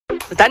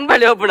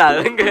தன்பாலி open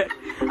ஆகுங்க.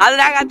 அது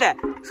நாங்க அத்தை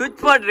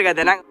சுவிட்ச்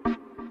போட்டுருக்கேன். நாங்க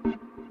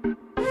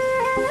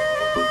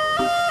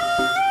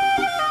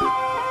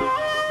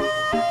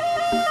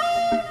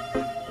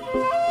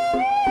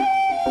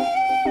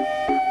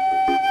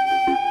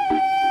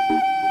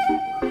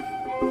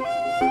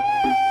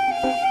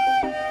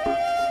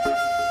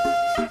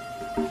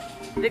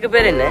இதுக்கு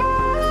பேர் என்ன?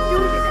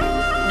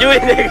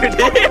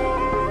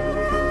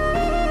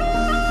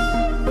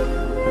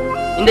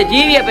 இந்த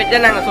ஜீவியை பற்றி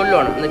நாங்க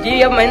சொல்லணும். இந்த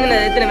ஜீவியை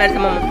எத்தனை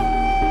வருஷமா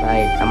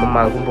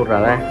அம்மம்மா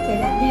கும்பிடுறாங்க.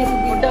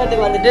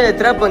 புத்தகத்துக்கு வந்துட்டு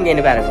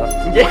திறப்பங்கன்னு பாருங்க.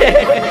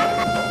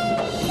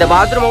 இந்த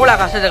பாத்ரூம் கூட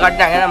கஷ்டத்தை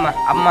கட்டினாங்க. நம்ம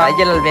அம்மா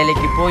ஐயல்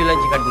வேலைக்கு போய்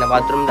வச்சு கட்டின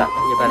பாத்ரூம் தான்.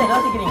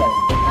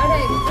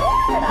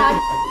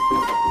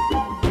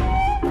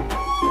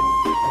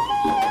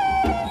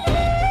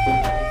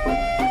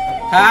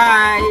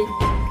 ஹாய்,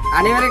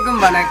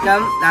 அனைவருக்கும்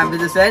வணக்கம். நான்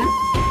விதுசன்.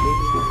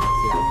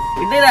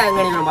 இடையில எங்க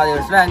நிற்கிறோம்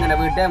பார்த்தீங்கன்னா எங்க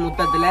வீட்டை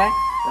முத்தத்துல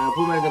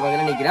பூமரத்து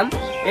பக்கத்தில் நிற்கிறோம்.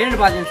 ஏன்னு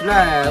பார்த்தீங்கன்னா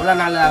இவ்வளோ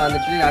நாள்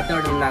வந்துட்டு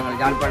அத்தையோட இருந்தாங்க.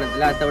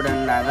 ஜாழ்ப்பாணத்தில் அத்தையோட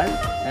இருந்தாங்க.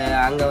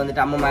 அங்கே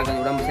வந்துட்டு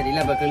அம்மாவுக்கு உடம்பு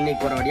சரியில்லை. அப்போ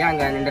கிளினிக் போகிற வழியாக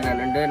அங்கே நின்று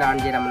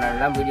 4 மணி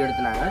நேரம்லாம் வீடியோ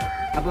எடுத்துனாங்க.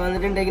 அப்போ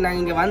வந்துட்டு இன்றைக்கு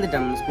நாங்கள் இங்கே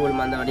வந்துட்டோம். ஸ்கூல்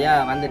வந்த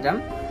வழியாக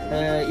வந்துட்டோம்.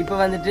 இப்போ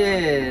வந்துட்டு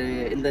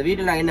இந்த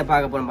வீட்டில் நாங்கள் என்ன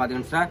பார்க்க போகிறோம்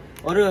பார்த்தீங்கன்னா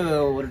ஒரு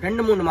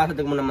 2-3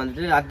 மாதத்துக்கு முன்னே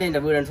வந்துட்டு அத்தை இந்த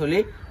வீடுன்னு சொல்லி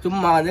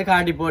சும்மா வந்து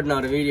காட்டி போட்டின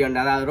ஒரு வீடியோ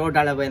உண்டு. அதாவது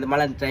ரோட்டால் போய் இந்த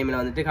மழை டைமில்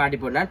வந்துட்டு காட்டி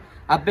போட்டினேன்.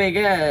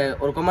 அப்போக்கே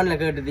ஒரு கமெண்ட்ல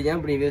கேட்டுட்டீங்க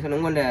இப்படி சொன்ன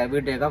உங்களோட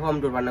வீட்டுக்கா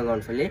ஹோம் டூர்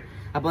பண்ணுங்கன்னு சொல்லி.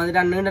 அப்போ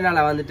வந்துட்டு நீண்ட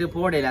நாளாக வந்துட்டு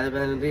போடையில்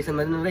அதுக்கு ரீசன்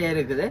வந்து நிறைய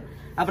இருக்குது.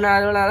 அப்போ நான்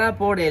அதனால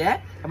போடையில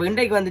அப்போ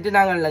இன்றைக்கு வந்துட்டு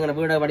நாங்கள் எங்கள்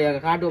வீட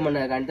வடிவாக காட்டுவோம்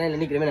பண்ண இல்லை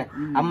நிற்கிறேன்.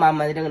 அம்மா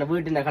வந்துட்டு எங்கள்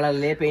வீட்டு இந்த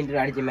கலர்லேயே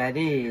பெயிண்ட் அடிச்ச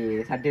மாதிரி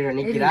சட்டியோட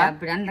நிற்கிறா.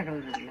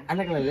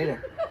 அந்த கலர்ல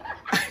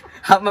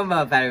ஆமாம்மா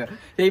பாருங்க.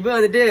 இப்போ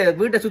வந்துட்டு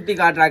வீட்டை சுற்றி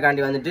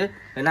காட்டுறாக்காண்டி வந்துட்டு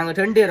நாங்கள்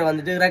 2 பேரை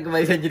வந்துட்டு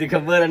இறக்குமதி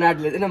செஞ்சிருக்கோம். வேற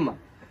நாட்டில் இருந்து நம்ம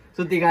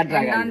சுத்தி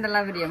காட்டுறாங்க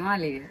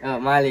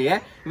மாளிகை.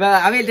 இப்ப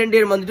அவையில் 2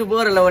 பேர் வந்துட்டு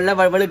போற லெவல்ல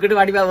வழுக்கிட்டு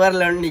வடிவா வேற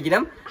லெவல்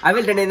நிக்கிறோம்.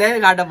 அவையில் 2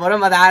 பேர் காட்ட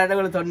போறோம். அது 6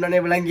 இடங்கள்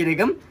சொன்னோன்னே விளங்கி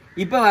இருக்கும்.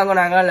 இப்ப வாங்க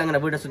நாங்கள் எங்க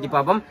வீட்டை சுத்தி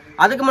பார்ப்போம்.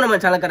 அதுக்கு முன்னாடி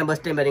நம்ம சேனலுக்கு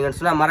ஃபர்ஸ்ட் டைம் வரீங்கன்னு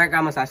சொன்னா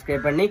மறக்காம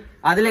சப்ஸ்கிரைப் பண்ணி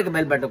அதுல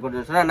பெல் பட்டன்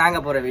கொடுத்து சொன்னா நாங்க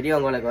போற வீடியோ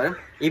உங்களுக்கு வரும்.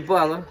 இப்போ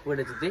அவங்க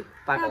வீட்டை சுத்தி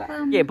பார்க்கலாம்.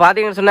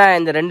 பாத்தீங்கன்னு சொன்னா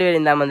இந்த 2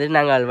 பேரும் தான் வந்துட்டு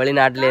நாங்கள்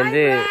வெளிநாட்டுல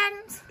இருந்து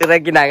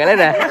இறக்கினாங்களே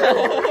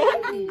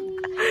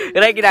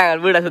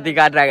வீட்டை சுத்தி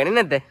காட்டுறாங்க.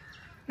 என்னத்தை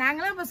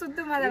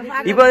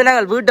இப்போ வந்து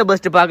நாங்கள் வீட்டை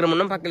பஸ்ட்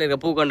பாக்குறோம்னா பக்கத்துல இருக்க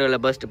பூக்கண்டுல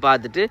பஸ்ட்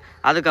பார்த்துட்டு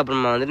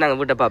அதுக்கப்புறமா வந்து நாங்க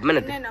வீட்டை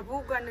பார்ப்போம்.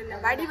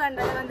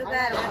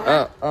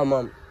 ஆமா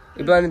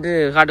இப்போ வந்துட்டு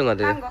காட்டுங்க.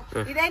 அது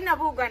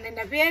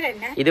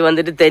இது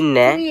வந்துட்டு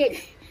தென்னை.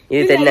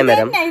 இது தென்னை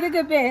மரம்.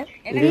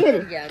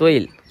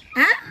 தோயில்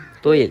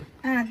தோயில்.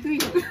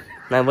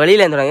 நான்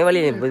வெளியில இருந்து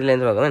வெளியில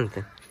இருந்து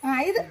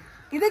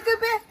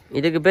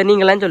இதுக்கு பேர்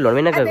நீங்களாம் சொல்லணும்.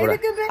 என்ன கூட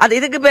அது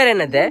இதுக்கு பேர்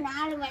என்னது?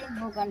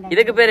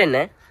 இதுக்கு பேர் என்ன?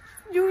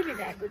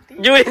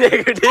 ஜூலி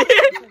நேக்குட்டி.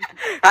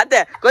 அத்தை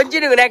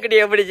கொஞ்சம் நேக்குட்டி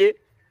எப்படிச்சு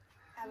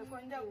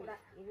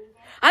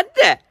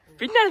அத்தை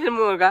பின்னாடி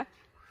திரும்புங்கக்கா.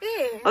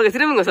 ஓகே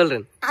திரும்புங்க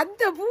சொல்றேன்.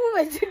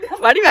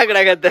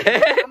 வடிவாக்கடாங்க அத்தை.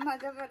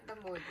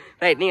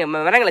 ரைட் நீங்க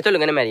வரங்களா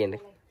சொல்லுங்க என்ன மாதிரி.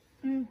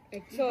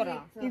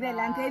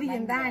 இதெல்லாம்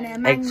தெரியும் தானே.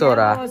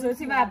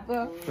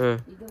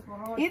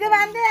 இது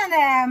வந்து அந்த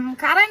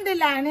கரண்ட்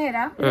இல்லாத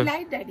நேரம்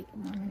லைட்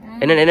அடிக்கும்.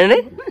 என்ன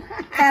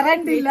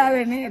கரண்ட் இல்லாத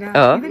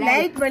நேரம்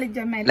லைட்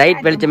வெளிச்சமே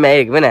லைட் வெளிச்சமே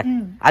இருக்கு.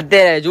 அத்தை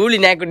ஜூலி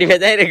நேக்குட்டி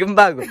தான் இருக்கும்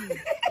பாக்கும்.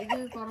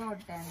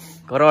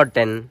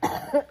 கொரோட்டன்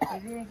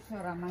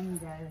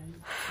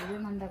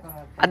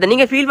அத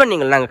நீங்க ஃபீல்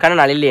பண்ணீங்களா? நாங்க கண்ண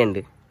நாள்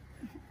இல்லையேண்டு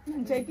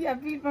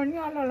ஃபீல் பண்ணி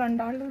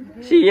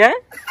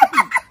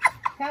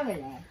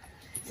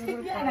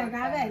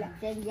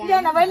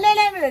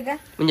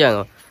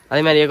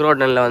அதே மாதிரி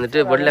கொரோட்டன்ல வந்துட்டு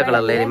வெள்ளை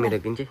கலர்ல எலும்பி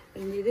இருக்கு.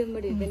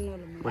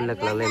 வெள்ளை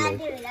கலர்ல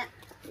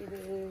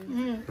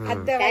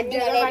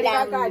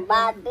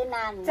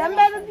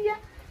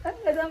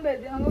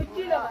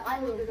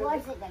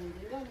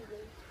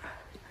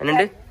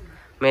என்னண்டு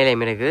மேலே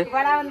இருக்கு.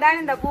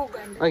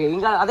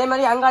 அதே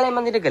மாதிரி அங்காலயம்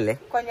வந்துட்டு இருக்குல்ல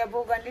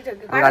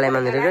அங்காலயம்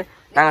வந்துருக்கு.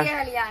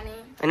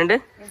 என்னண்டு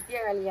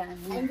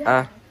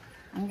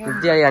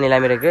நித்தியாணி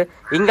எல்லாமே இருக்கு.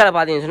 இங்கால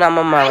பாத்தீங்கன்னு சொன்னா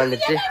அம்மம்மா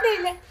வந்துட்டு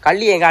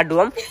கள்ளியை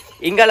காட்டுவோம்.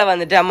 இங்கால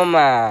வந்துட்டு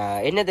அம்மம்மா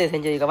என்னத்தை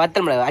செஞ்சு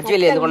வத்தல் மிளகா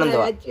அச்சுவலி எது கொண்டு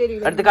வந்துவா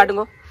எடுத்து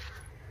காட்டுங்க.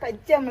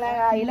 பச்சை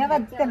மிளகாயில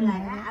வத்தல்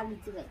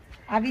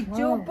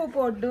அவிச்சு உப்பு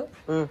போட்டு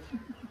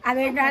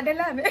அதை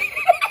காட்டல.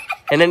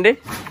 என்னண்டு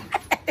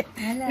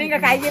நீங்க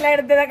கையில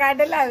எடுத்தத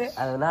காட்டல.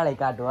 அது நாளை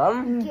காட்டுவோம்.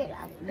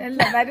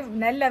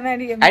 நல்ல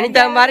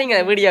அனிதா பாருங்க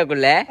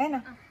வீடியோக்குள்ள.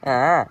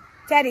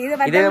 சரி இது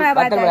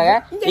வத்தல் மிளகா.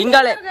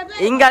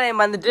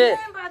 இங்காலயம் வந்துட்டு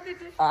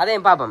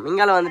அதையும் பாப்போம்.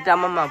 இங்கால வந்துட்டு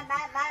அம்மம்மா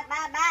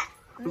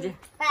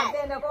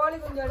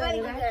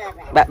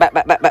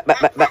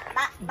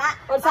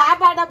ஒரு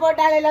சாப்பாட்டை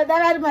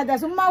போட்டாலே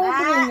சும்மா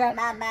ஊட்டுவீங்க.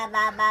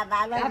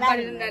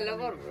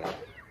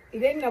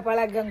 இது என்ன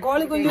பழக்கம்?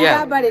 கோழி குஞ்சு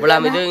சாப்பாடு.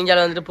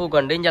 இஞ்சால வந்துட்டு பூ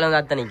கொண்டு இஞ்சால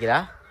வந்து அத்தை நிக்கிறா.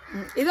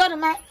 இது ஒரு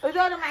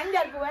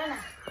மஞ்சள் பூ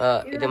வேணும்.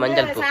 இது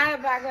மஞ்சள் பூ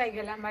சாயப்பாக்கு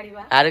வைக்கலாம்.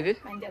 யாருக்கு?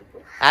 மஞ்சள் பூ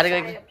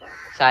யாருக்கு?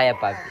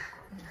 சாயப்பாக்கு.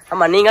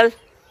 ஆமா நீங்கள்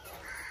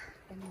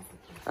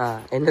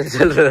என்ன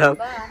சொல்றதா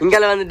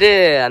இங்கால வந்துட்டு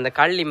அந்த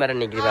கள்ளி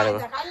மரம் நிக்குது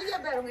பாருங்க.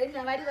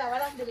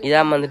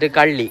 இதான் வந்துட்டு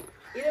கள்ளி.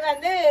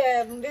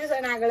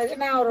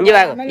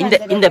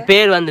 இந்த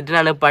பேர் வந்துட்டு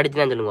நான்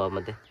படிச்சுனா சொல்லுங்க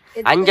மத்த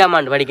 5ஆம்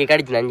ஆண்டு படிக்க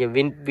கிடைச்சு 5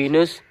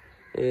 வினுஸ்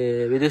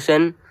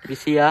விதுசன்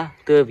விசியா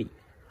தேவி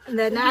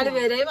இந்த 4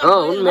 பேரையும்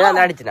உண்மையா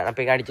அடிச்சுனா நான்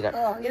போய் அடிச்சுனா.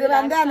 இது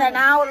வந்து அந்த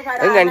நான் ஒரு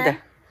படம்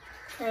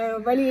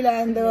வெளியில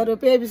இந்த ஒரு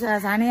பேபி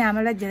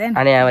அணையாம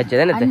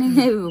வச்சதேன்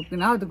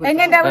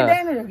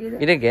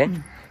இருக்கு.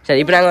 சரி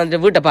இப்ப நாங்க வந்து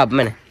வீட்டை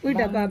பாப்போமே.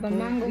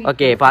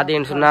 ஓகே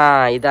பாத்தீங்கன்னு சொன்னா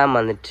இதான்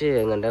வந்துட்டு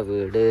எங்கண்ட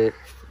வீடு.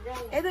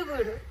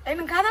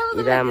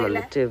 இதான்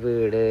வந்துட்டு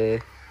வீடு.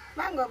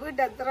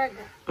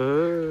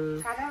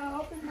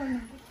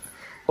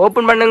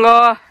 ஓபன் பண்ணுங்க.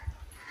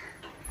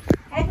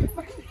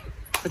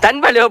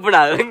 தன்பாலி ஓபன்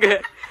ஆகும்.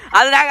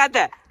 அது நாங்க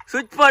அத்தை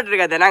சுவிட்ச் போட்டு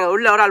இருக்க நாங்க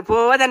உள்ள ஒரு ஆள்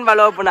போவ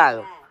தன்பாலி ஓபன்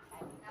ஆகும்.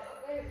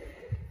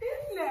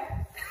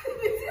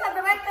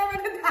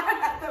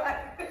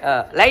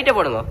 லைட்டை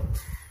போடுங்க.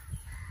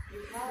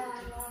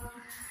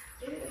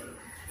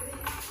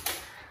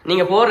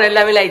 நீங்க போடுற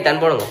எல்லாமே லைட்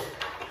தான் போடுங்க.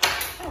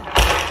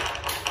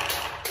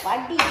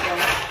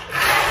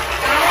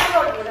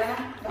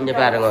 இங்க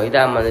பாருங்க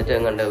இதான் வந்துட்டு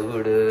எங்கண்ட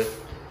வீடு.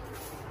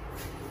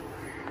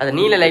 அது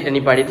நீல லைட்டை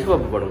நீ பாடிட்டு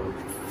சோப்பு போடுங்க.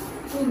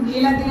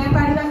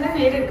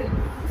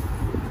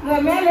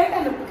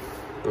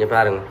 இங்க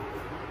பாருங்க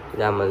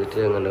இதான் வந்துட்டு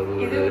எங்கண்ட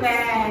வீடு.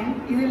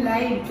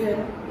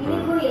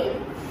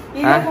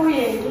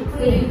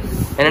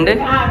 என்னண்டு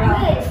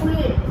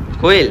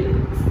கோயில்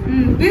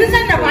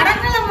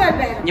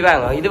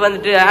இது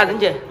வந்துட்டு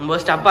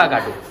அப்பா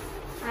காட்டு.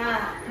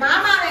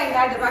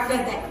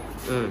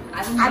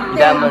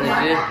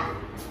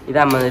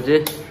 இதான் வந்துட்டு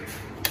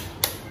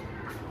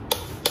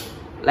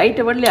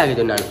லைட்டை வரலே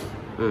ஆகுது நான்.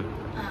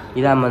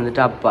 இதான்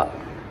வந்துட்டு அப்பா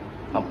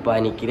அப்பா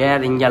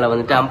நிக்கிறார். இங்கால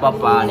வந்துட்டு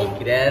அப்பா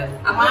நிக்கிறார்.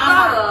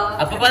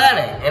 அப்பா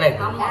தானே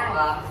எனக்கு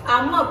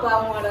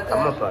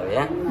அம்மாப்பாவே.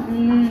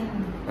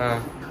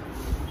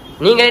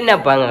 நீங்க என்ன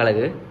அப்பாங்க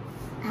கலகு?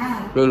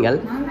 நீங்கள்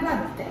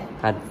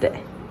அத்தை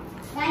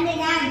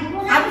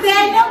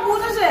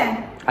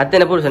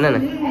அத்தனை புருஷன் என்ன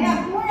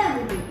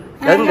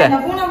எங்க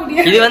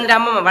இது வந்துட்டு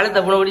அம்மா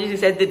வளர்த்த பூனை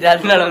குடிச்சு சேர்த்துட்டு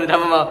அதனால வந்துட்டு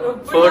அம்மா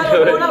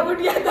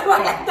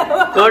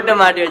தோட்ட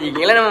மாட்டி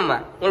வச்சுக்கீங்களா நம்மம்மா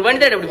உங்களுக்கு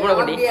பண்ணிட்டு எப்படி பூனை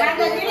குட்டி?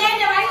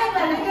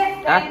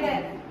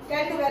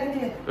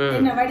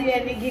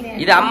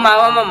 இது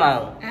அம்மாவும்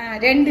அம்மாவும்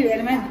 2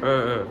 பேருமே.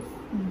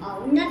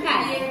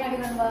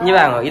 இங்க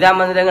வாங்க இதான்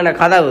வந்து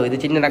கதவு.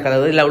 இது சின்ன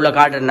கதவு. இதுல உள்ள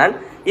காட்டுறேன் நான்.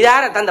 இது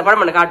யார தந்த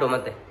படம் பண்ண காட்டுவோம்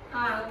மத்த.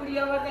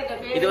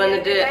 இது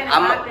வந்துட்டு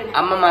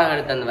அம்மா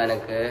எடுத்து தந்தவா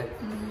எனக்கு.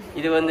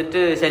 இது வந்துட்டு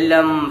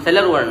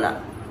செல்லருவன்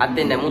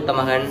அத்தை மூத்த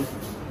மகன்.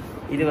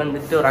 இது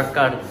வந்துட்டு ஒரு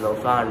அக்கா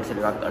எடுத்துதோம்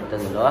சொல்லி அக்கா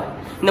எடுத்ததுலோ.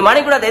 இந்த மணி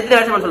கூட எத்தனை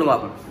வருஷம் சொல்லுங்க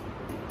பாப்போம்.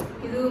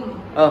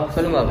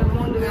 சொல்லுங்க பாப்போம்.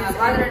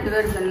 18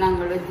 வருஷம்.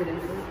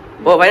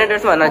 ஓ 18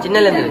 வருஷமா? நான்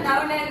சின்னல இருந்து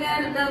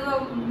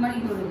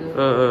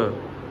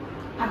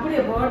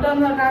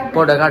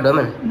போட்டோ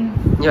காட்டுவோம்.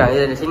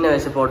 இது சின்ன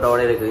வயசு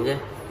போட்டோட இருக்கு.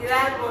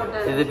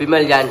 இது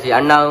பிமல் ஜான்சி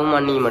அண்ணாவும்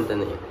அண்ணியும்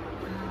மட்டும்.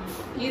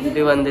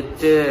 இது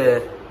வந்துட்டு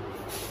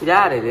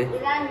யார் இது?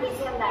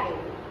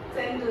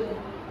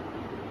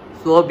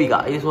 சோபிகா.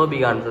 இது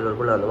சோபிகான்னு சொல்ற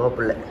புள்ள வந்து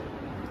ஓப்பிள்ள.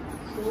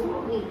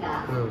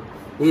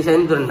 இது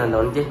செந்துரன் தந்த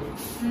வந்து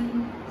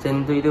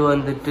செந்து. இது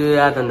வந்துட்டு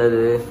யார்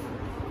தந்தது?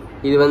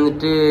 இது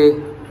வந்துட்டு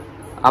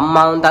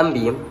அம்மாவும்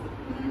தம்பியும்.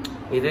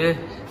 இது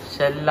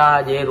செல்லா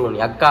ஜேரூனி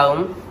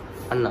அக்காவும்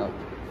அண்ணாவும்.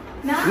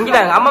 இங்க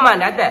அம்மா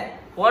அத்தை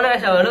போன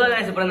வயசு 70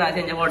 வயசு பிறந்தா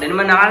செஞ்ச போட்டோ.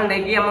 இனிமே 4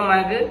 நாளைக்கு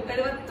அம்மாவுக்கு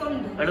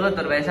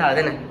 71 வயசு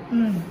ஆகுதுன்னு.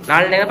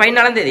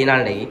 14ஆம் தேதி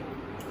 4 நாளைக்கு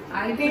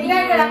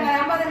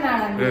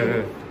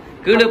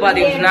கீழே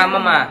பாத்தீங்கன்னா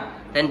அம்மா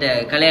தன்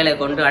கலையில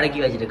கொண்டு அடக்கி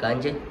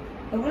வச்சிருக்காஞ்சு.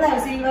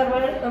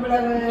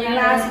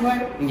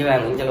 இங்க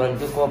வாங்க இங்க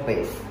வந்து கோப்பை.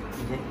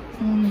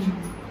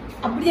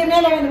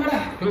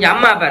 இங்க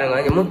அம்மா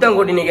பாருங்க முத்தம்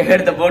கூட்டி நீங்க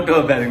எடுத்த போட்டோ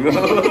பாருங்க.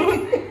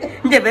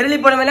 இங்க வெள்ளி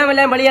படம் எல்லாம்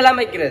எல்லாம் வழியெல்லாம்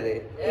வைக்கிறது.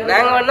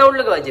 நாங்க வேணா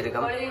உள்ளுக்கு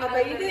வச்சிருக்கோம்.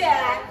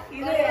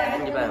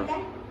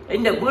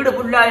 இந்த வீடு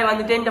ஃபுல்லாவே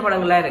வந்துட்டு இந்த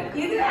படங்கள்லாம் இருக்கு.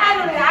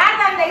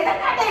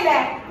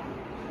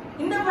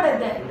 இந்த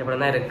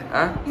படம் தான் இருக்கு.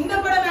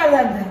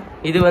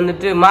 இது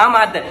வந்துட்டு மாமா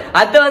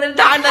அத்தை வந்துட்டு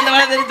தாண்ட அந்த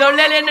படத்தை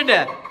சொல்லல என்னட்டு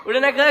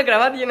உடனே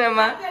கேட்கிறேன்.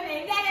 பாத்தீங்கன்னா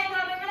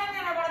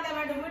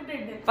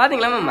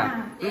பாத்தீங்களா மாமா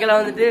இங்கெல்லாம்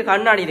வந்துட்டு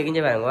கண்ணாடி இருக்கு.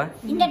 இங்க பாருங்க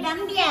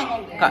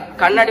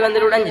கண்ணாடி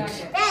வந்துட்டு உடைஞ்சிட்டு.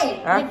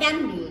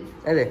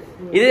 அது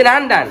இது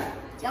நான் தான்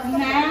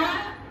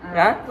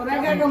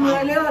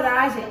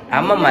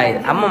அம்மம்மா. இது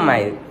அம்மம்மா.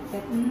 இது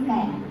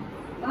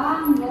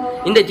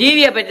இந்த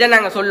ஜீவியை பற்றி தான்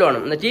நாங்க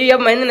சொல்லணும். இந்த ஜீவி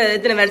அம்மா என்ன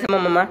எத்தனை வருஷம்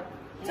அம்மம்மா?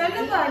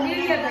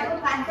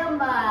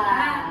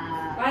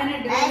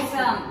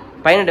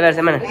 18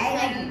 வருஷம்.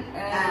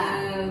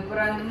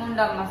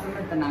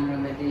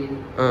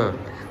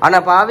 ஆனா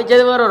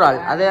பாவிச்சது வேற ஒரு ஆள்.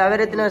 அது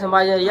அவர் எத்தனை வருஷம்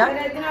பாவிச்சா?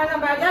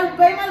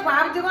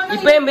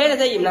 இப்பயும் வேலை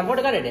செய்யும். நான்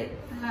போட்டு காட்டு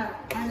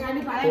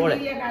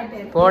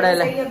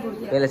போடல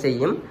வேலை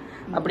செய்யும்.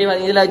 அப்படி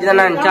இதுல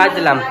வச்சுதான் நான்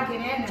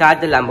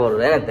சார்ஜ் இல்லாம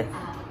போடுறேன்.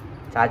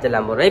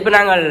 சாச்செல்லாம் போடுறோம். இப்போ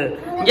நாங்கள்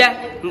இங்கே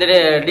இந்த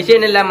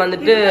டிசைன் எல்லாம்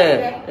வந்துட்டு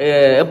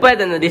எப்போ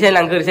இந்த டிசைன்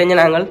அங்கே செஞ்ச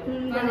நாங்கள்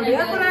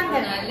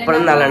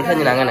பிறந்த நாள்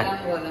செஞ்சு நாங்கள்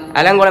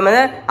அதெல்லாம் கூட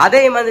அதே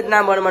வந்துட்டு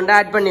நான் போனோம்னா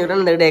ஆட் பண்ணி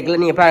விடுறோம். இந்த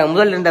வீடியோக்கில் நீங்கள்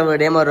முதல் இருந்த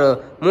வீடியம் ஒரு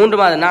 3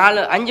 மாதம்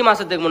 5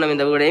 மாதத்துக்கு முன்னே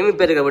இந்த வீடியம்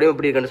இப்போ இருக்கிற வீடியம்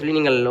எப்படி இருக்குன்னு சொல்லி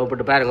நீங்கள்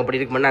ஒப்பிட்டு பாருங்க. அப்படி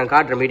இருக்கு நாங்கள்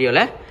காட்டுறோம்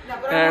வீடியோவில்.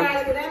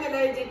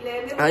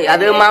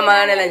 அது மாமா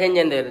எல்லாம்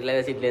செஞ்சேன்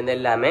சீட்லேருந்து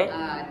எல்லாமே.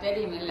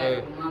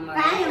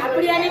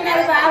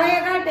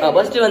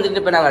 ஃபர்ஸ்ட்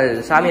வந்துட்டு இப்போ நாங்கள்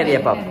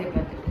சாமியாரையை பார்ப்போம்.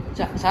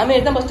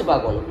 சாமியாரை தான் ஃபர்ஸ்ட்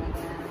பார்க்கணும்.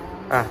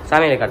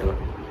 சாமியாரை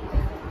காட்டணும்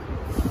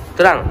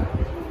துறாங்க.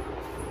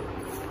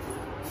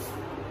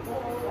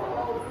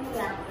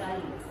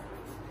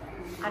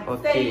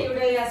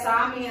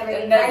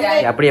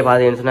 அப்படியே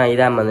பாத்தீங்கன்னு சொன்னா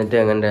இதான் வந்துட்டு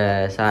எங்கண்ட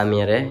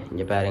சாமியாரு.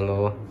 இங்க பாருங்க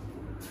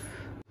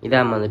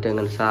இதான் வந்துட்டு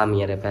எங்க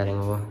சாமியாரை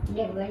பாருங்க.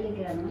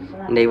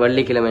 இந்த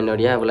வெள்ளிக்கிழமை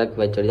என்னுடைய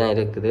விளக்கு வச்சோடிதான்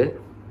இருக்குது.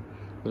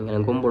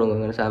 நீங்களும்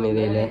கும்பிடுங்க சாமி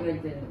வேலை.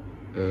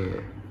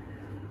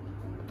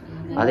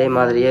 அதே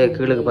மாதிரியே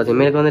கீழுக்கு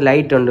பார்த்தீங்கன்னா எனக்கு வந்து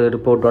லைட்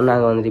ஒன்று போட்டோம்.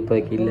 நாங்கள் வந்துட்டு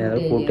இப்போதைக்கு இல்லை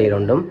கூட்டை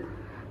ரெண்டும்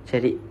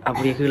சரி.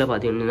 அப்படியே கீழே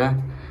பார்த்தீங்கன்னா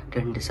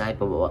 2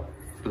 சாய்ப்பா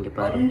இங்கே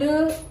பாருங்க.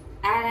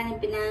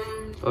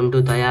 ஒன்று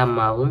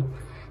தயாம்மாவும்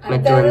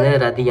மற்ற வந்து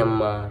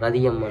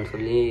ரதியம்மான்னு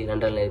சொல்லி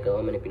 2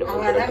 இருக்கவும் அனுப்பினோம்.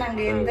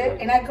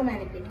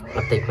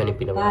 அத்தைக்கு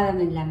அனுப்பினோம்.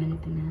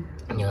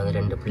 இங்கே வந்து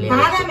 2 பிள்ளைங்க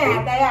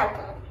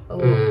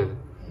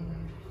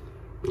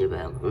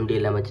உண்டி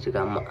எல்லாம் வச்சுட்டு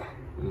அம்மா.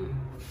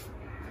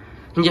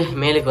 இங்கே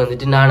மேலுக்கு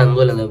வந்துட்டு நான்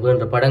அங்கே அந்த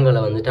வேண்ட படங்களை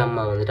வந்துட்டு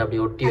அம்மா வந்துட்டு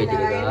அப்படியே ஒட்டி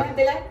வச்சிருக்கா.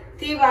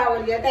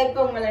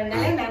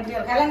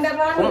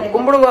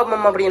 கும்பிடுங்க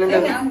அம்மா அப்படி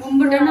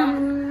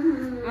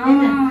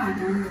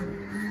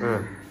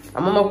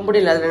அம்மம்மா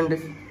கும்பிடல அது 2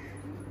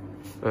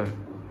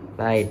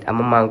 ரைட்.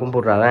 அம்மம்மா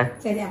கும்பிடுறாங்க.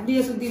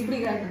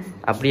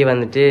 அப்படியே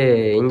வந்துட்டு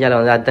இஞ்சால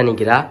வந்து அத்தை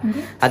நிக்கிறா.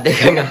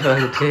 அத்தைக்காங்க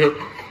வந்துட்டு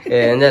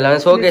இந்த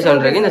ஷோகேஸ்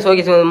ஒன்று இருக்கு. இந்த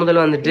ஷோகேஸ்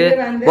முதல்ல வந்துட்டு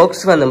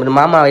பாக்ஸ் வந்து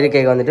மாமா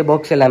இருக்க வந்துட்டு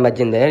பாக்ஸ் எல்லாம்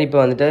வச்சிருந்தேன். இப்போ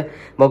வந்துட்டு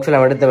பாக்ஸ்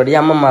எல்லாம் எடுத்தபடி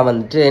அம்மம்மா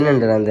வந்துட்டு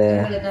என்னன்ற அந்த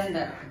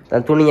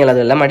துணிகள்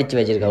அதெல்லாம் மடிச்சு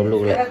வச்சிருக்கா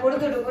உள்ளுக்குள்ள.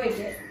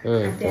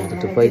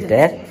 கொடுத்துட்டு போயிட்டு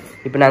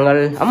இப்போ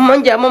நாங்கள்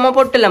அம்மம்மா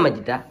பொட்டு எல்லாம்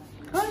வச்சுட்டா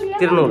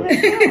திருநூறு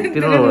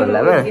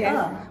இல்லாம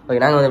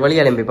ஓகே. நாங்கள் வந்து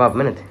வெளியால போய்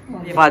பார்ப்போம். என்னது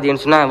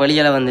பார்த்தீங்கன்னு சொன்னா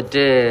வெளியால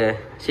வந்துட்டு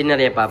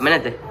சின்னறைய பார்ப்போம்.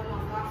 என்னது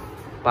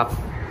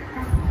பார்ப்போம்.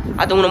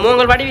 அது உங்க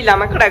மூங்கல்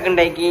வடிவில்லாம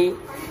கிடக்குண்டைக்கு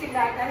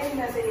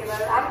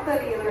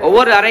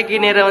ஒவ்வொரு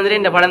அறைக்கு நேரம் வந்துட்டு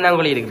இந்த படம் தான்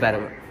கொள்ளி இருக்கு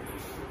பாருங்க.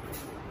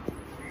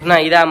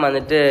 இதான்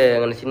வந்துட்டு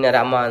சின்ன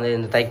அம்மா வந்து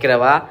இந்த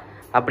தைக்கிறவா.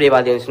 அப்படியே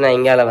பார்த்தீங்கன்னு சொன்னா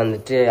இங்கால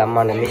வந்துட்டு அம்மா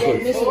அந்த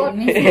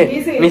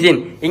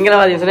மிஷின் இங்கே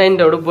பார்த்தீங்கன்னா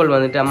இந்த உடுப்போல்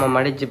வந்துட்டு அம்மா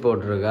மடிச்சு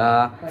போட்டிருக்கா.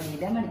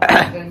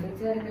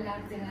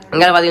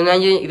 இங்கே பார்த்தீங்கன்னா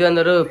இது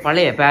வந்து ஒரு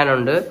பழைய பேன்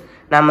உண்டு.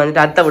 நான்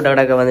வந்துட்டு அத்தை விட்ட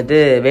கடக்க வந்துட்டு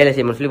வேலை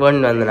செய்யணும் சொல்லி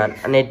கொண்டு வந்தேன்.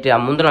 நான் நேற்று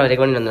முந்தின நாள்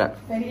வரைக்கும் கொண்டு வந்தேன்.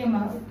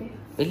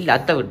 இல்லை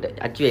அத்தை விட்டு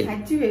அச்சுவேல்.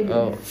 ஓ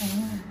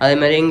அதே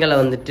மாதிரி எங்களை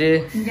வந்துட்டு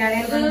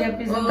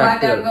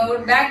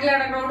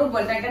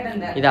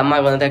இது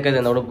அம்மாவுக்கு வந்து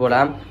தைக்கிறது அந்த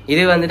உடுப்போலாம்.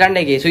 இது வந்துட்டு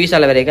அன்றைக்கு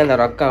சுயசாலை வரைக்கும் அந்த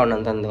ரொக்கா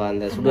ஒன்று தந்து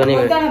அந்த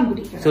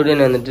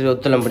சுடுதண்ணி வந்துட்டு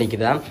ஒத்துலம்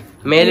பிடிக்குதான்.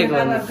 மேலுக்கு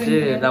வந்துட்டு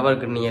ரப்பர்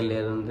கிண்ணியல்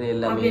இருந்து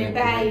எல்லாமே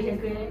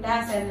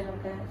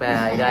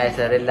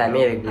எல்லாமே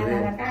இருக்குது.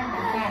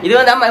 இது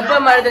வந்து அம்மா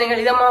எப்ப எடுத்தீங்க?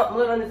 இது அம்மா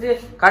வந்துட்டு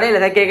கடையில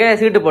தைக்க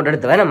சீட்டு போட்டு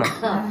எடுத்து வேணாமா?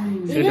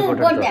 சீட்டு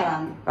போட்டு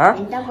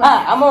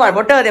அம்மா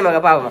பொட்டை வதே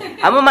மக பாவம்.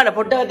 அம்மா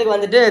பொட்டகத்துக்கு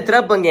வந்துட்டு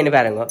திறப்பு இங்கேன்னு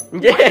பாருங்க.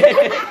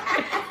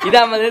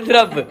 இதான் வந்து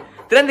திறப்பு.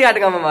 திறந்து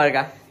காட்டுங்க அம்மா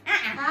இருக்கா.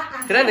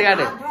 திறந்து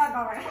காட்டு.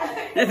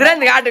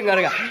 திறந்து காட்டுங்க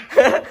இருக்கா.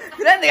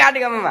 திறந்து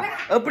காட்டுங்க அம்மா.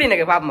 எப்படி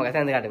எனக்கு பாப்பா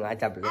திறந்து காட்டுங்க.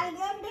 சாப்பிடுங்க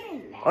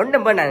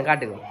ஒன்றும் பண்ணாங்க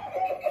காட்டுங்க.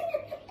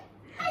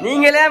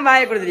 நீங்களே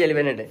வாய கொடுத்துருக்கீங்க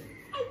வேணுட்டு.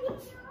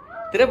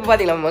 திறப்பு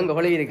பாத்தீங்களா அங்க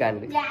கொழுவி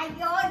இருக்காண்டு.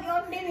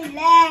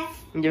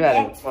 இங்க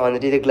பாருங்க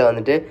வந்துட்டு இதுக்குள்ள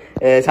வந்துட்டு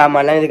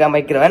சாமான்லாம் இதுக்காக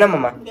வைக்கிறேன்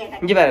வேணாமாம்மா.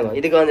 இங்க பாருங்க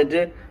இதுக்கு வந்துட்டு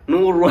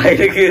 100 ரூபாய்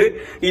இருக்குது,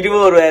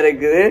 20 ரூபாய்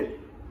இருக்குது.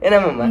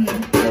 என்னமாம்மா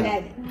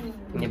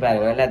இங்க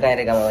பாருங்க எல்லாத்தான்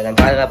இருக்காம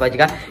பாதுகாப்பு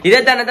வச்சுக்கா. இதே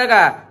தானே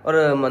ஒரு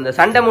அந்த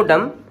சண்டை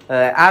மூட்டம்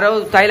யாரோ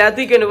தைலா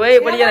தூக்கிட்டு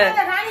போய் படிக்கிற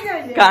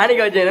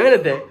காணிக்க வச்சு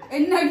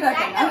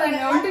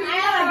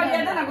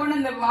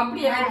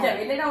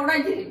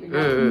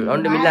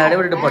ஒன்று மில்லாட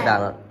விட்டுட்டு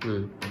போட்டாங்க.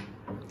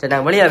 சரி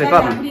நாங்க வெளியே போய்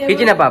பாப்போம்.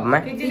 கிச்சனை பாப்போமே.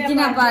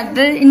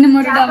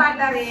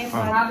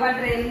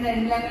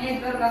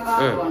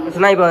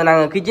 இப்ப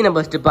நாங்க கிச்சனை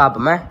ஃபர்ஸ்ட்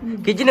பாப்போமே.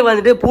 கிச்சனுக்கு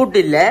வந்துட்டு பூட்டு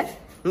இல்ல.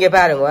 இங்க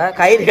பாருங்க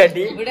கயிறு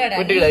கட்டி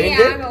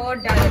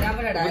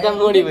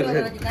மூடி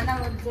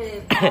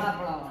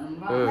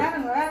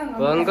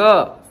போங்கோ.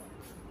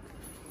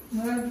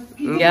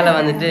 இங்கால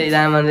வந்துட்டு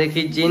இதான் வந்து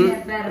கிச்சன்.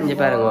 இங்க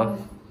பாருங்க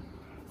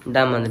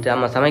இதான் வந்துட்டு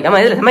அம்மா சமைக்க.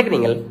 அம்மா இதுல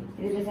சமைக்கிறீங்க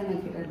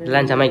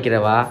எல்லாம்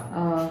சமைக்கிறவா?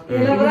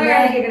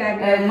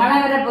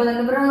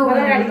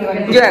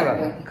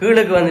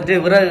 கீழுக்கு வந்துட்டு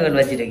விறகுகள்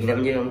வச்சிருக்கீங்க.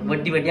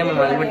 வெட்டி வெட்டி அம்மா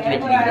வெட்டி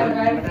வச்சிருக்கீங்க.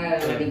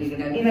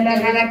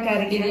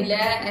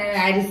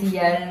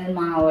 அரிசியால்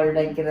மாவோல்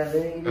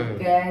வைக்கிறது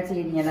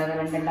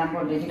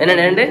என்ன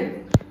ரெண்டு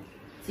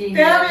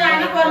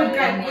தேவையான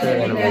பொருட்கள்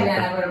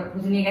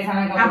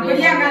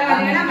அப்படியே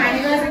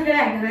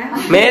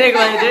மேலுக்கு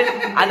வந்துட்டு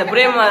அந்த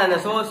பிரேமா அந்த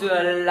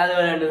சோசுகள் அது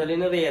விளையாண்டு சொல்லி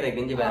நிறைய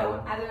இருக்கு இஞ்சி பாருங்க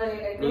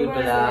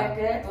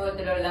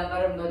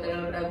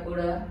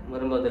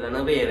வரும்போதுல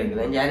நிறைய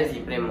இருக்குது அஞ்சு அரிசி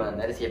பிரேமா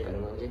அந்த அரிசியை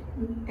பாருங்க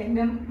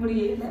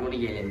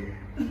முடியல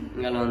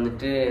இங்க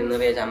வந்துட்டு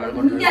நிறைய சாமான்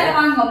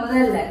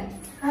போட்டு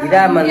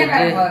இதான்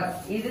வந்துட்டு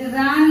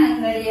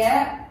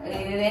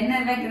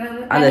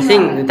அந்த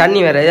சிங் தண்ணி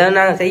வேற இதான்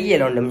நாங்க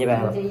செய்யல ஒண்ணுமே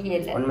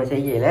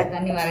செய்யல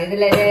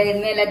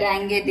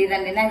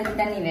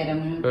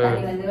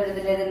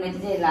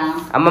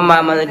அம்மா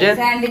வந்துட்டு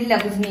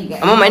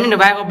அம்மா என்ன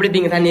பேக்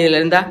பிடிப்பீங்க தண்ணி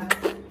இதுல இருந்தா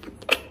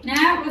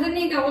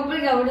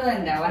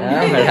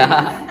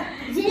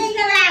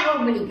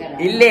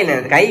இல்ல இல்ல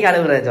கை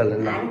கழுவுறத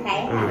சொல்றேன்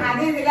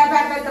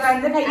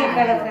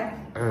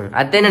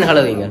அத்தை என்ன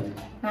கழுவுவீங்க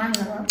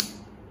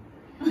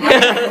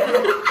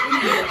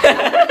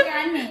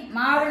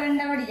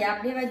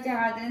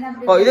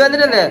இது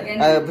வந்துட்டு அந்த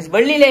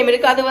வெள்ளிலையும்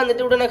இருக்கு அது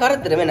வந்துட்டு உடனே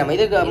கருத்துருமே நம்ம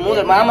இதுக்கு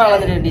முதல் மாமா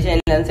வந்துட்டு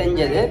டிசைன்ல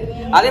செஞ்சது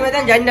அதே மாதிரி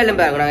தான் ஜன்னலும்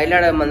பாருங்க நாங்க எல்லா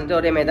இடம் வந்துட்டு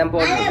ஒரே மாதிரி தான்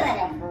போடுறோம்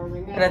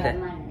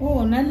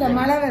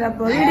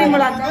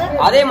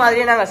அதே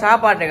மாதிரியே நாங்க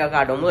சாப்பாட்டை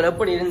காட்டுவோம் முதல்ல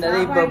எப்படி இருந்தது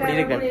இப்ப எப்படி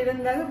இருக்கு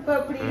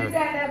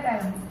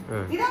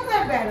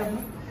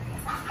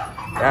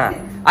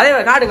அதே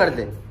மாதிரி காட்டுங்க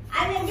அடுத்து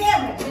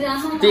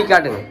டீ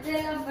காட்டுங்க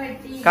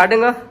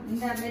காட்டுங்க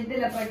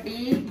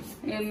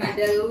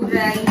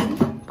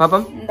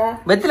பாப்பம்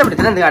வெத்தில அப்படி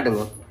திறந்து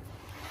காட்டுங்க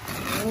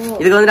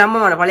இதுக்கு வந்து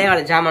அம்மா பழைய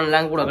கால சாமான்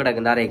எல்லாம் கூட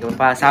கிடக்கு இந்த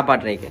அறைக்கு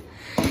சாப்பாட்டு அறைக்கு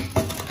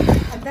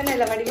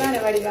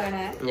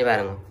இங்க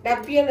பாருங்க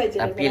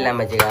டப்பி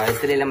எல்லாம் வச்சுக்கா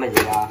வெத்தில எல்லாம்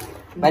வச்சுக்கா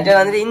மற்ற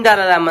வந்துட்டு இந்த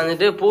அறை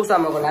வந்துட்டு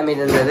பூசாம கொள்ளாம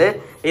இருந்தது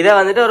இதை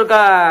வந்துட்டு ஒரு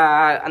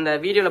அந்த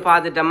வீடியோல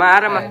பாத்துட்டோமா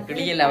ஆரம்ப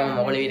கிடியில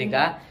மொழி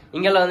இருக்கா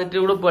இங்கெல்லாம்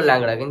வந்துட்டு உடுப்பு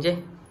எல்லாம் கிடக்குஞ்சு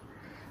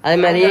அதே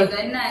மாதிரி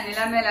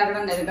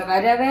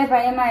வரவே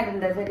பயமா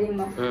இருந்தது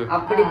தெரியுமா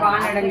அப்படி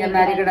பானடைஞ்ச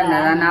மாதிரி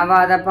கிடந்ததா நவ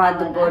அதை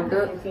பார்த்து போட்டு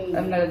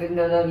எங்களுக்கு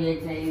இந்த உதவியை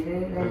செய்து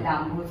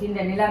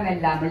இந்த நிலைமை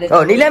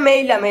இல்லாமல் நிலைமை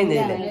இல்லாம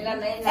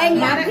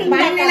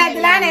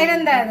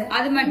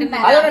அது மட்டும்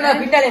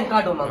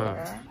காட்டுவோம்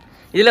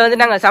இதுல வந்து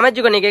நாங்க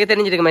சமைச்சு கொண்டு கேட்க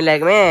தெரிஞ்சிருக்கோம்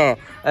எல்லாருக்குமே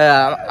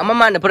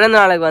அம்மம்மா அந்த பிறந்த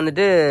நாளுக்கு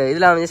வந்துட்டு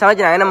இதுல வந்து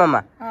சமைச்சு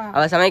என்னம்மா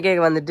அவ சமைக்க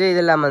வந்துட்டு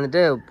இதெல்லாம்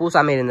வந்துட்டு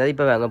பூசாம இருந்தது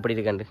இப்ப அப்படி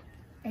இருக்கண்டு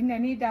என்ன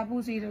நீட்டா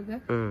பூசி இருக்கு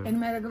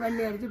என்ன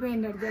வள்ளி அடிச்சு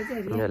பெயிண்ட்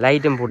அடிச்சு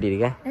லைட்டும்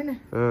பூட்டிருக்கேன்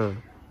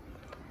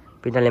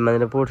பின்னாலே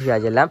வந்துட்டு பூட்டி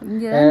எல்லாம்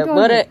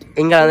வேற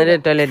இங்க வந்துட்டு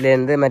டாய்லெட்ல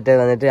இருந்து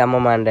மற்றது வந்துட்டு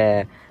அம்மம்மாண்ட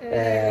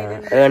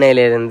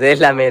ஏனையில இருந்து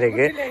எல்லாமே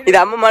இருக்கு இது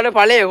அம்மம்மான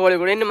பழைய கோழி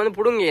கூட இன்னும் வந்து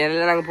புடுங்கி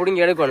எல்லாம் நாங்க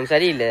புடுங்கி எடுக்கணும்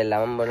சரியில்லை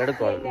எல்லாம்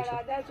எடுக்கணும்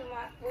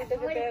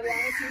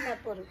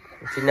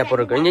சின்ன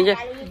பொருட்கள்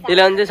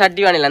இதுல வந்து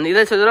சட்டி வானில அந்த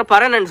இதை சொல்ற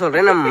பரன்னு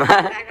சொல்றேன் நம்ம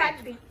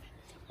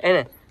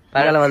என்ன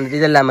பகல வந்துட்டு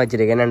இதெல்லாம்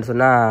வச்சிருக்கு என்னன்னு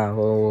சொன்னா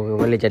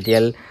வெள்ளி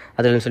சட்டியல்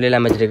அதுல சொல்லி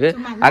எல்லாம் வச்சிருக்கு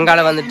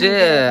அங்கால வந்துட்டு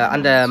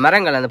அந்த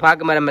மரங்கள் அந்த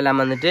பாக்கு மரம்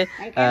எல்லாம் வந்துட்டு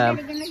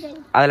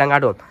அதெல்லாம்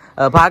காட்டுவோம்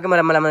பாக்கு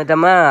மரம் எல்லாம்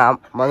வந்துட்டோமா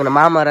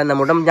மாமரம் அந்த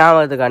முடம்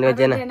ஞாபகத்துக்காண்டி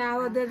வச்சேன்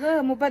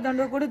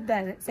 31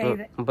 கொடுத்தாரு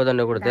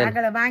 31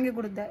 கொடுத்தேன் வாங்கி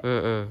கொடுத்தேன்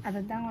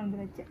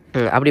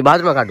அப்படி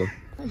பாத்ரூமா காட்டும்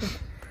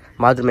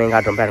பாத்ரூமையும்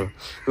காட்டும் பாருங்க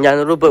இங்க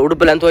அந்த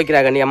உடுப்பெல்லாம்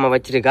துவைக்கிறாங்க அம்மா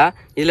வச்சிருக்கா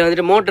இதுல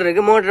வந்துட்டு மோட்டர்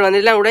இருக்கு மோட்டர்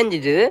வந்து எல்லாம்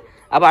உடைஞ்சிச்சு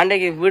அப்ப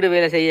அன்றைக்கு வீடு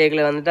வேலை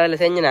செய்யல வந்துட்டு அதுல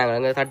செஞ்சுனாங்க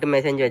அங்க தட்டுமே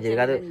செஞ்சு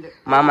வச்சிருக்கு அது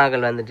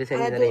மாமாக்கள் வந்துட்டு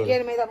செஞ்சு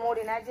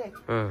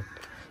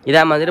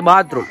இதா மாதிரி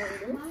பாத்ரூம்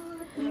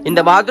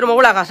இந்த பாத்ரூம்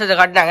கூட கஷ்டத்தை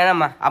கட்டினாங்க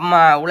நம்ம அம்மா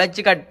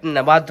உழைச்சி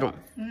கட்டின பாத்ரூம்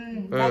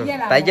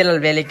தையல்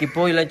வேலைக்கு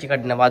போய் உழைச்சி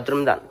கட்டின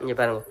பாத்ரூம் தான் இங்க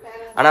பாருங்க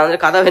ஆனா வந்து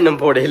கதவு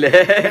இன்னும் போடல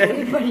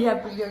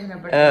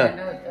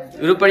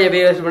உருப்படியா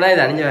போய் யூஸ் பண்ணா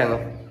இது அணிஞ்சு வாங்க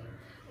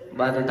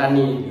பாத்ரூம்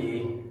தண்ணி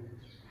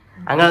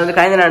அங்க வந்து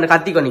கைந்த நான்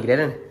கத்தி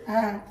கொண்டிக்கிறேன்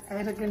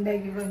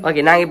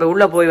ஓகே நாங்க இப்ப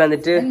உள்ள போய்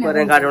வந்துட்டு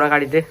காட்டுவோம்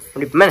காட்டிட்டு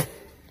முடிப்போமே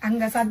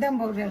அங்க சத்தம்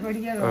போடுறேன்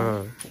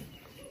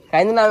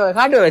கைந்த நான்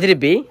காட்டுவேன்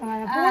திருப்பி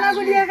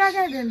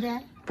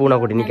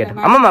பூனைக்குட்டி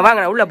நிக்கட்டும் அம்மா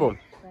வாங்க உள்ள போவோம்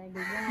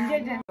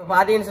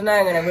பாத்தீங்கன்னு சொன்னா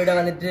எங்க வீட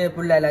வந்துட்டு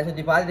புள்ள எல்லாம்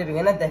சுத்தி பாத்துட்டு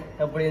இருப்பீங்க என்ன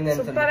எப்படி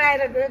இருந்தேன்னு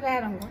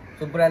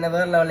சூப்பரா இருந்த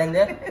வேற லெவல்ல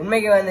இருந்து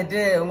உண்மைக்கு வந்துட்டு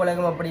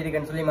உங்களுக்கும் அப்படி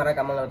இருக்குன்னு சொல்லி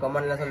மறக்காம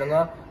கமெண்ட்ல சொல்லுங்க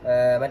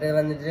மற்றது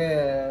வந்துட்டு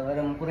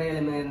வெறும்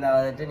குறைகள் இருந்தா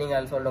வந்துட்டு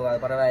நீங்க சொல்லுங்க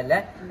அது பரவாயில்ல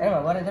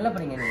வேற சொல்ல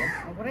போறீங்க நீங்க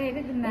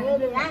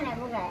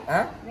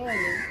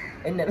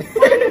என்ன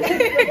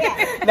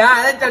நான்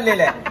அதை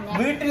சொல்லல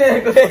வீட்டுல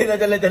இருக்க இதை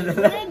சொல்ல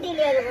சொல்லல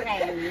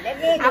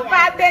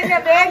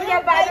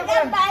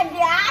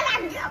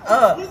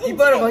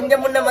இப்ப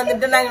கொஞ்சம் முன்ன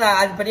வந்துட்டு நாங்க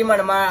அது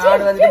பெரியமான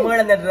ஆடு வந்துட்டு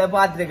மேளந்தட்டை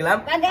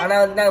பாத்துருக்கலாம் ஆனா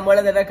வந்து நாங்க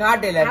மேளந்தட்டை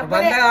காட்டல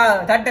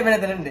தட்டை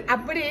மேலத்துல இருந்து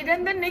அப்படி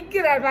இருந்து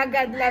நிக்கிறார்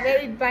பக்கத்துல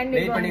வெயிட்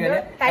பண்ணி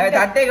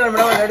தட்டை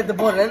எடுத்து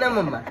போடுறது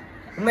நம்ம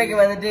உண்மைக்கு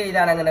வந்துட்டு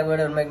இதான் எங்க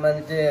வீடு. உண்மைக்கு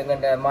வந்துட்டு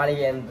எங்க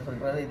மாளிகை என்று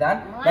சொல்றது இதான்.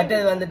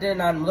 மற்றது வந்துட்டு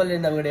நான் முதல்ல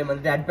இருந்த வீடையும்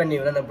வந்துட்டு அட் பண்ணி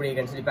விட எப்படி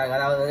சொல்லிப்பாங்க.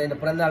 அதாவது இந்த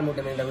பிறந்தாள்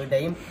மூட்டம் இருந்த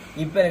வீட்டையும்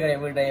இப்ப இருக்கிற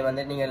வீட்டையும்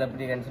வந்து நீங்க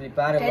எப்படி சொல்லி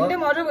பாருங்க.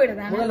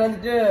 முதல்ல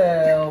வந்துட்டு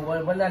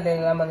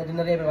வெளிநாட்டுல வந்துட்டு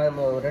நிறைய பேர்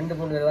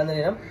 2-3 பேர் வந்து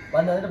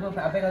வந்துட்டு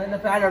அப்ப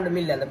வந்து ஃபேன்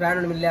ஒன்றும் இல்லை. அந்த ஃபேன்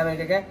ஒன்றும் இல்லாம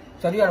கேட்க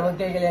சரியான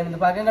ஓகேகள்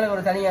இருந்து பார்க்க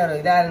ஒரு தனியா ஒரு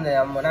இதா இருந்து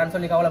நான்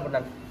சொல்லி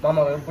கவலைப்பட்டேன். மாமா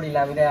எப்படி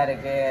இல்லாம இதா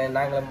இருக்கு,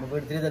 நாங்களும்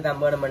வீடு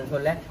திருத்தத்தான் வேணும்னு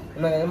சொல்ல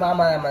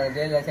மாமா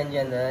வந்துட்டு செஞ்சு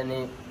அந்த நீ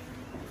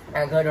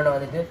கேட்டோட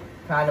வந்துட்டு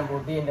ஃபேனும்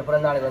போட்டு இந்த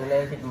பிறந்தாளுக்கு வந்து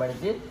லைட்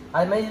பண்ணிச்சு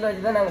அது மாதிரி இதில்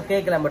வச்சு தான் நாங்கள்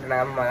கேட்கலாம் பட்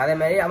அம்மா அதே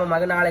மாதிரி அம்மா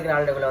மகன் நாளைக்கு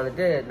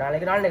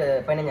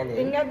 15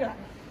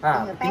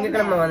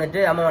 திங்கக்கிழமை வந்துட்டு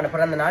அம்மாவோட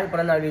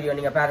பிறந்தநாள் வீடியோ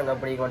நீங்க பாருங்க.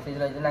 அப்படி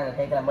இதில் வச்சு நாங்கள்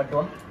கேட்கலாம்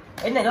மட்டும்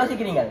என்ன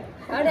யோசிக்கிறீங்க?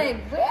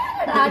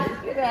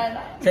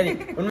 சரி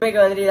உண்மைக்கு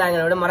வந்துட்டு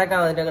எங்களோட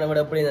மறக்காம வந்துட்டு எங்களோட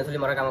எப்படி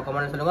சொல்லி மறக்காம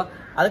கமெண்ட் சொல்லுங்க.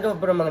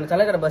 அதுக்கப்புறம்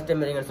சலக்கரை பஸ்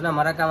டைம் வரீங்கன்னு சொன்னா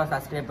மறக்காம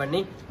சப்ஸ்கிரைப் பண்ணி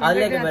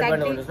அதுல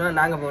பண்ணி சொன்னா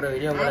நாங்க போற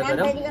வீடியோ உங்களுக்கு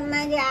வரும்.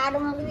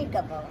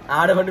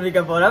 ஆடு கொண்டு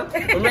விற்க போறோம்.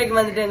 உண்மைக்கு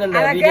வந்துட்டு எங்க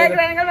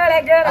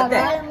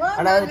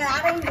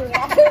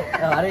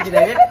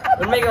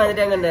உண்மைக்கு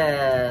வந்துட்டு எங்க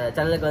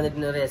சேனலுக்கு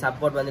வந்துட்டு நிறைய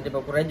சப்போர்ட் வந்துட்டு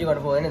இப்ப குறைஞ்சு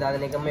கொண்டு போகுது. அது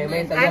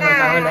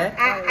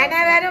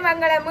அனைவரும்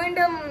எங்களை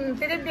மீண்டும்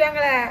திருப்பி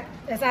எங்களை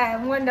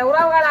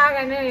உறவுகளாக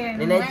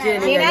நினைச்சு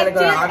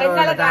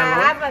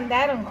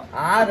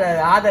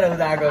ஆதரவு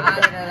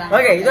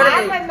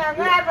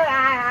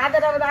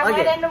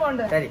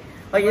சரி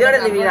இதோட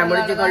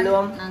முடிச்சு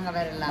கொள்ளுவோம்.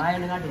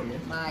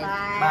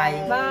 பாய்.